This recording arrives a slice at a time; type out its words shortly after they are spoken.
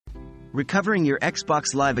Recovering your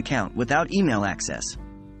Xbox Live account without email access.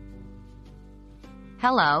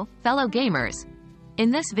 Hello, fellow gamers.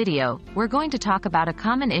 In this video, we're going to talk about a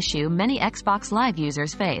common issue many Xbox Live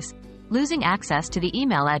users face: losing access to the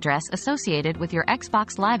email address associated with your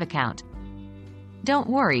Xbox Live account. Don't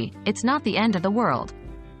worry, it's not the end of the world.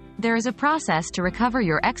 There is a process to recover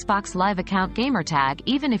your Xbox Live account gamertag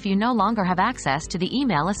even if you no longer have access to the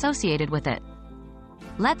email associated with it.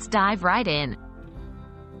 Let's dive right in.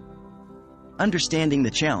 Understanding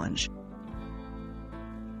the challenge.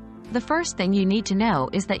 The first thing you need to know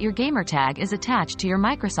is that your gamertag is attached to your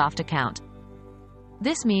Microsoft account.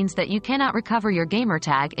 This means that you cannot recover your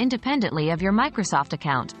gamertag independently of your Microsoft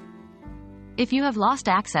account. If you have lost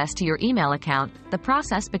access to your email account, the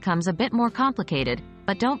process becomes a bit more complicated,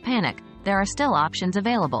 but don't panic, there are still options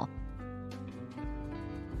available.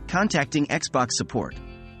 Contacting Xbox support.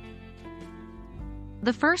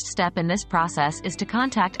 The first step in this process is to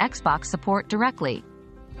contact Xbox support directly.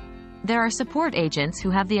 There are support agents who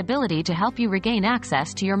have the ability to help you regain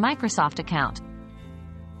access to your Microsoft account.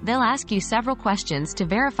 They'll ask you several questions to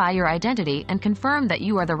verify your identity and confirm that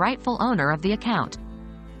you are the rightful owner of the account.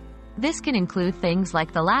 This can include things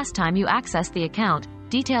like the last time you accessed the account,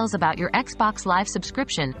 details about your Xbox Live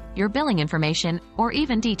subscription, your billing information, or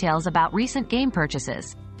even details about recent game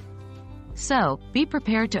purchases. So, be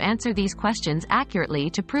prepared to answer these questions accurately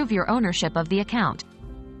to prove your ownership of the account.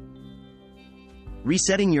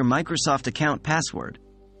 Resetting your Microsoft account password.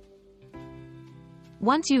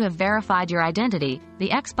 Once you have verified your identity, the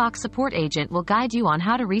Xbox support agent will guide you on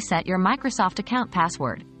how to reset your Microsoft account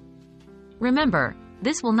password. Remember,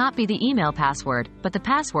 this will not be the email password, but the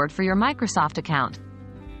password for your Microsoft account.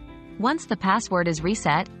 Once the password is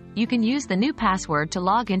reset, you can use the new password to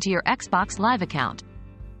log into your Xbox Live account.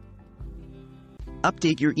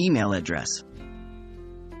 Update your email address.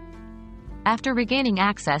 After regaining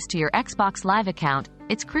access to your Xbox Live account,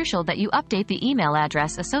 it's crucial that you update the email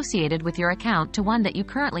address associated with your account to one that you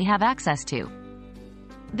currently have access to.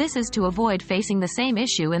 This is to avoid facing the same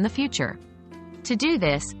issue in the future. To do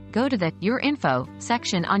this, go to the Your Info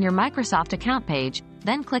section on your Microsoft account page,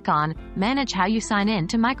 then click on Manage how you sign in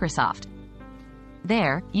to Microsoft.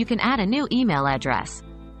 There, you can add a new email address.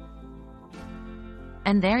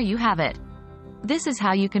 And there you have it. This is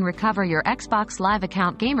how you can recover your Xbox Live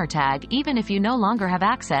account gamertag even if you no longer have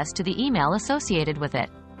access to the email associated with it.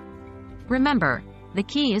 Remember, the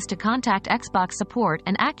key is to contact Xbox support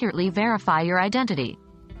and accurately verify your identity.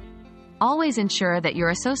 Always ensure that your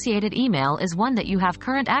associated email is one that you have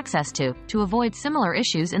current access to avoid similar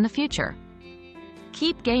issues in the future.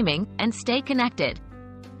 Keep gaming and stay connected.